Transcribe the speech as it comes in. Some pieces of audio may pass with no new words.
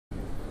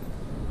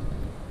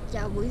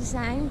Chào buổi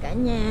sáng cả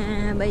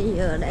nhà. Bây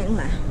giờ đang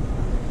là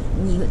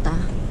nhiều người ta,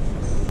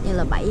 như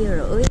là 7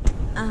 giờ rưỡi.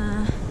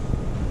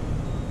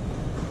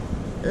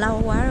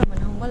 Lâu quá rồi mình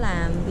không có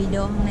làm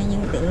video hôm nay,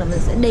 nhưng tiện là mình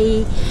sẽ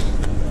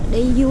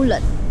đi du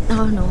lịch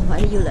thôi, không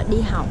phải đi du lịch,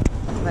 đi học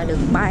và được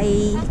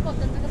bay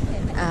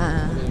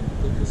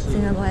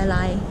Singapore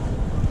Airline,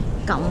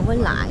 cộng với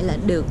lại là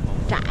được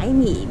trải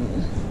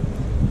nghiệm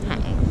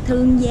hạng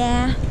thương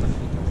gia.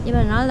 Nhưng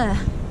mà nói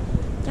là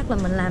chắc là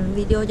mình làm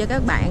video cho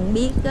các bạn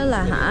biết đó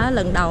là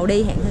lần đầu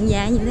đi hạng thương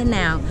gia như thế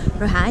nào,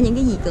 rồi những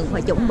cái gì cần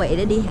phải chuẩn bị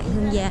để đi hạng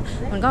thương gia.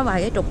 Mình có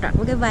vài cái trục trặc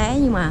với cái vé,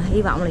 nhưng mà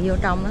hy vọng là vô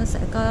trong nó sẽ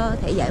có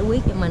thể giải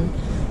quyết cho mình.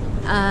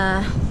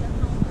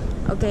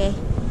 Ok,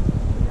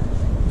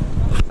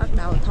 bắt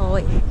đầu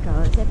thôi.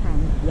 Rồi xếp hàng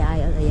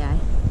dài ơi là dài.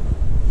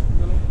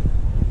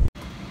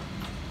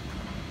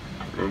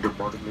 Good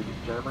morning, ladies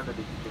and gentlemen. This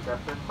is the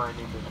captain. My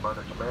name is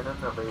Menon.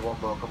 A very warm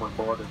welcome on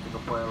board the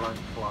Singapore Airlines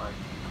flight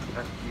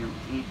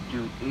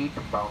SQ828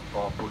 bound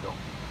for Pudong.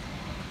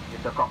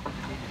 In the cockpit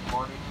with me this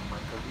morning, my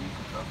colleague,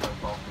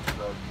 Flight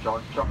Officer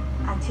John Chúc.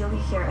 Until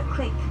you hear a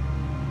click.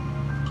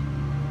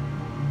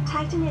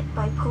 Tighten it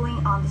by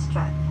pulling on the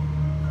strap.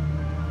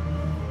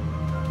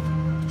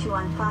 To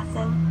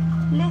unfasten,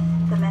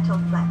 lift the metal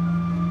flap.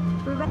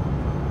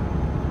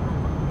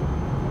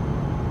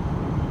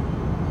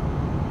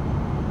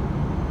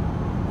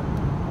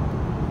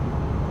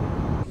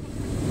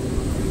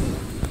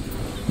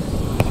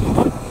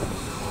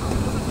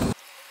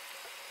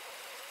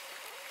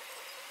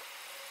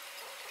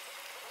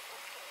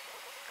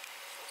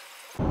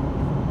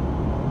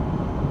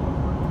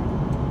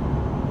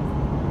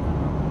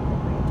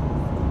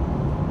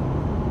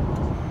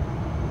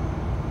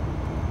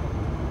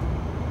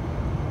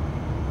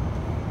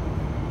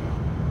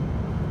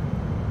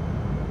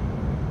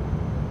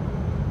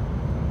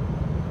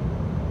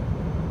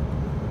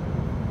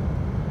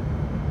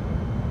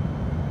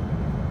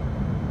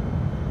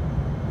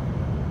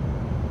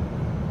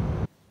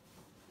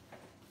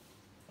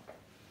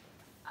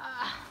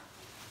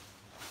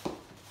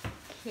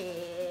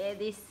 Okay,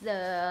 this is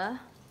the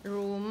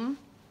room.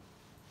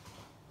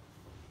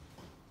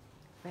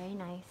 Very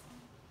nice.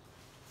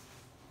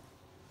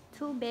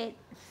 2 beds.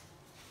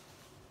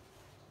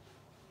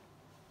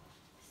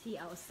 See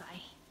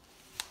outside.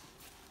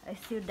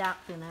 It's still dark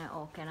tonight.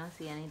 Oh, cannot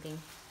see anything.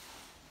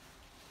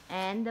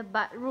 And the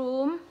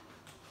bathroom.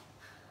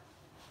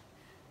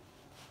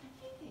 I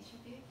think they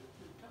should be able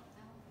to drop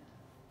down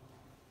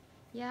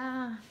the...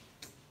 Yeah.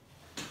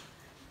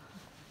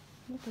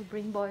 Need to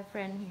bring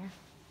boyfriend here.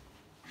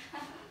 Yeah,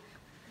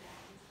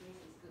 this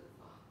place is good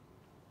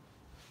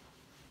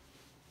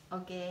for...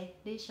 Okay,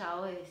 this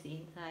shower is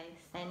inside.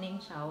 Standing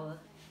shower.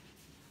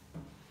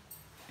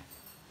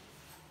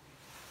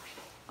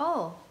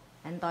 Oh,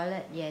 and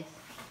toilet, yes.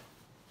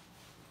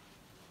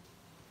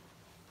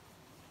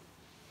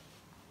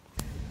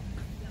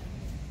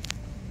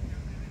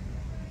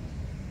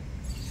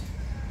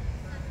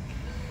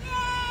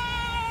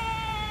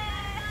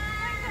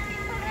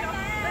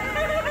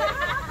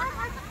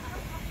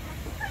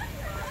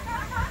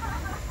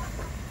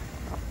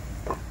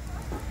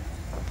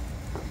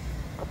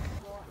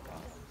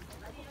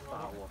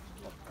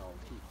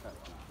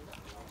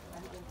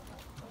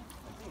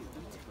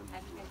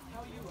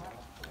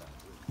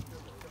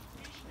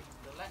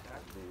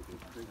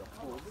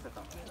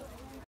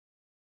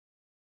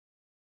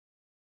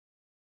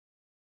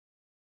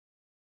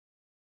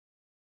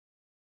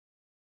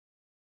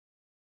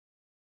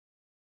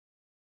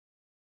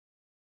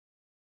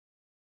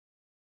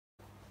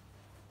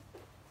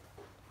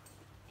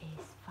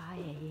 It's 5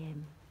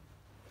 a.m.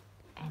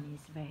 and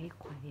it's very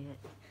quiet.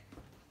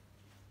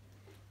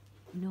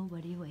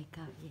 Nobody wake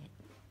up yet.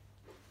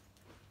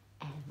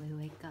 And we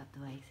wake up to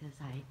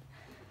exercise.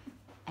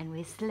 And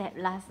we slept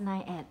last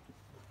night at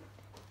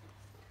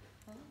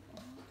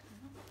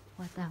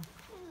what time?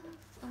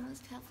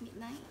 Almost 12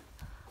 midnight.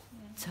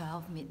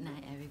 12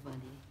 midnight,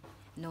 everybody.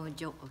 No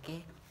joke,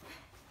 okay?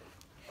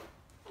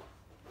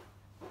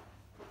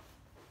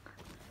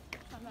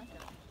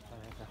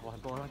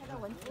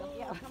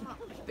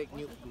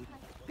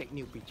 Take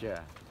new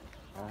picture.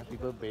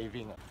 People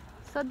bathing.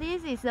 So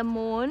this is the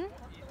moon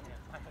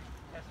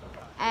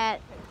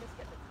at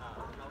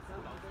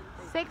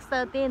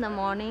 6:30 in the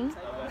morning.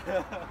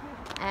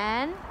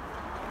 And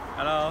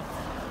Hello.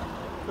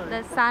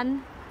 the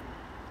sun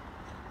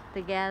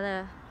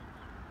together,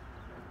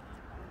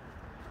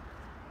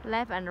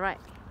 left and right.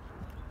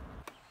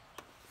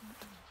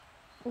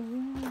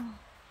 Ooh.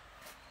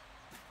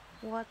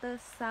 Water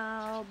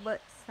sound,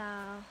 bird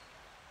sound.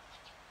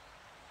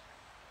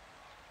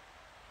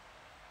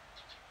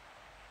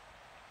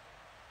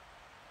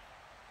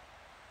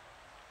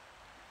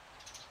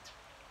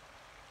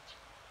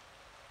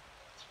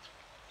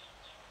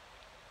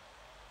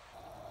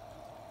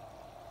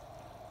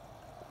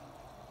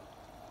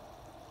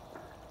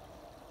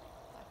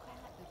 Quite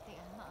hard to take.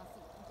 I'm not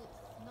a good,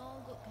 no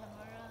good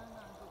camera,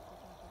 not a good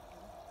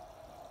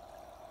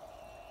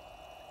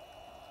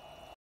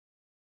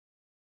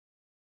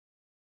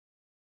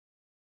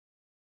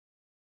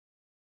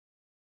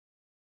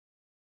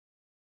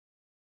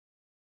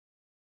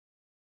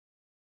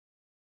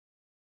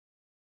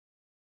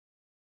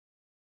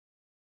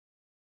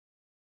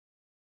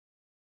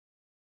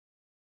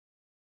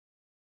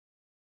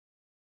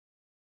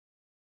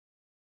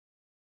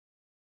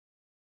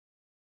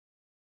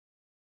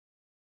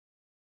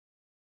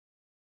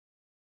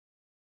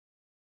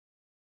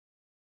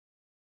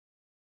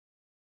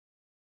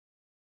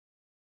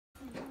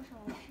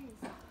cheese.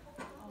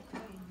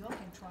 Okay, you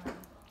can try.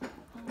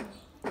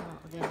 Oh,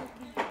 okay.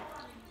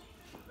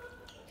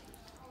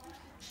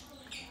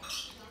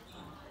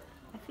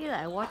 I feel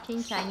like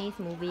watching Chinese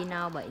movie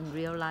now, but in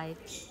real life.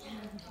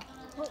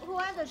 Who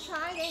wants to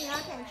try? Then you all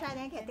can try.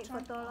 Then can take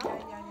photo.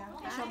 Yeah.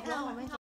 Đấy,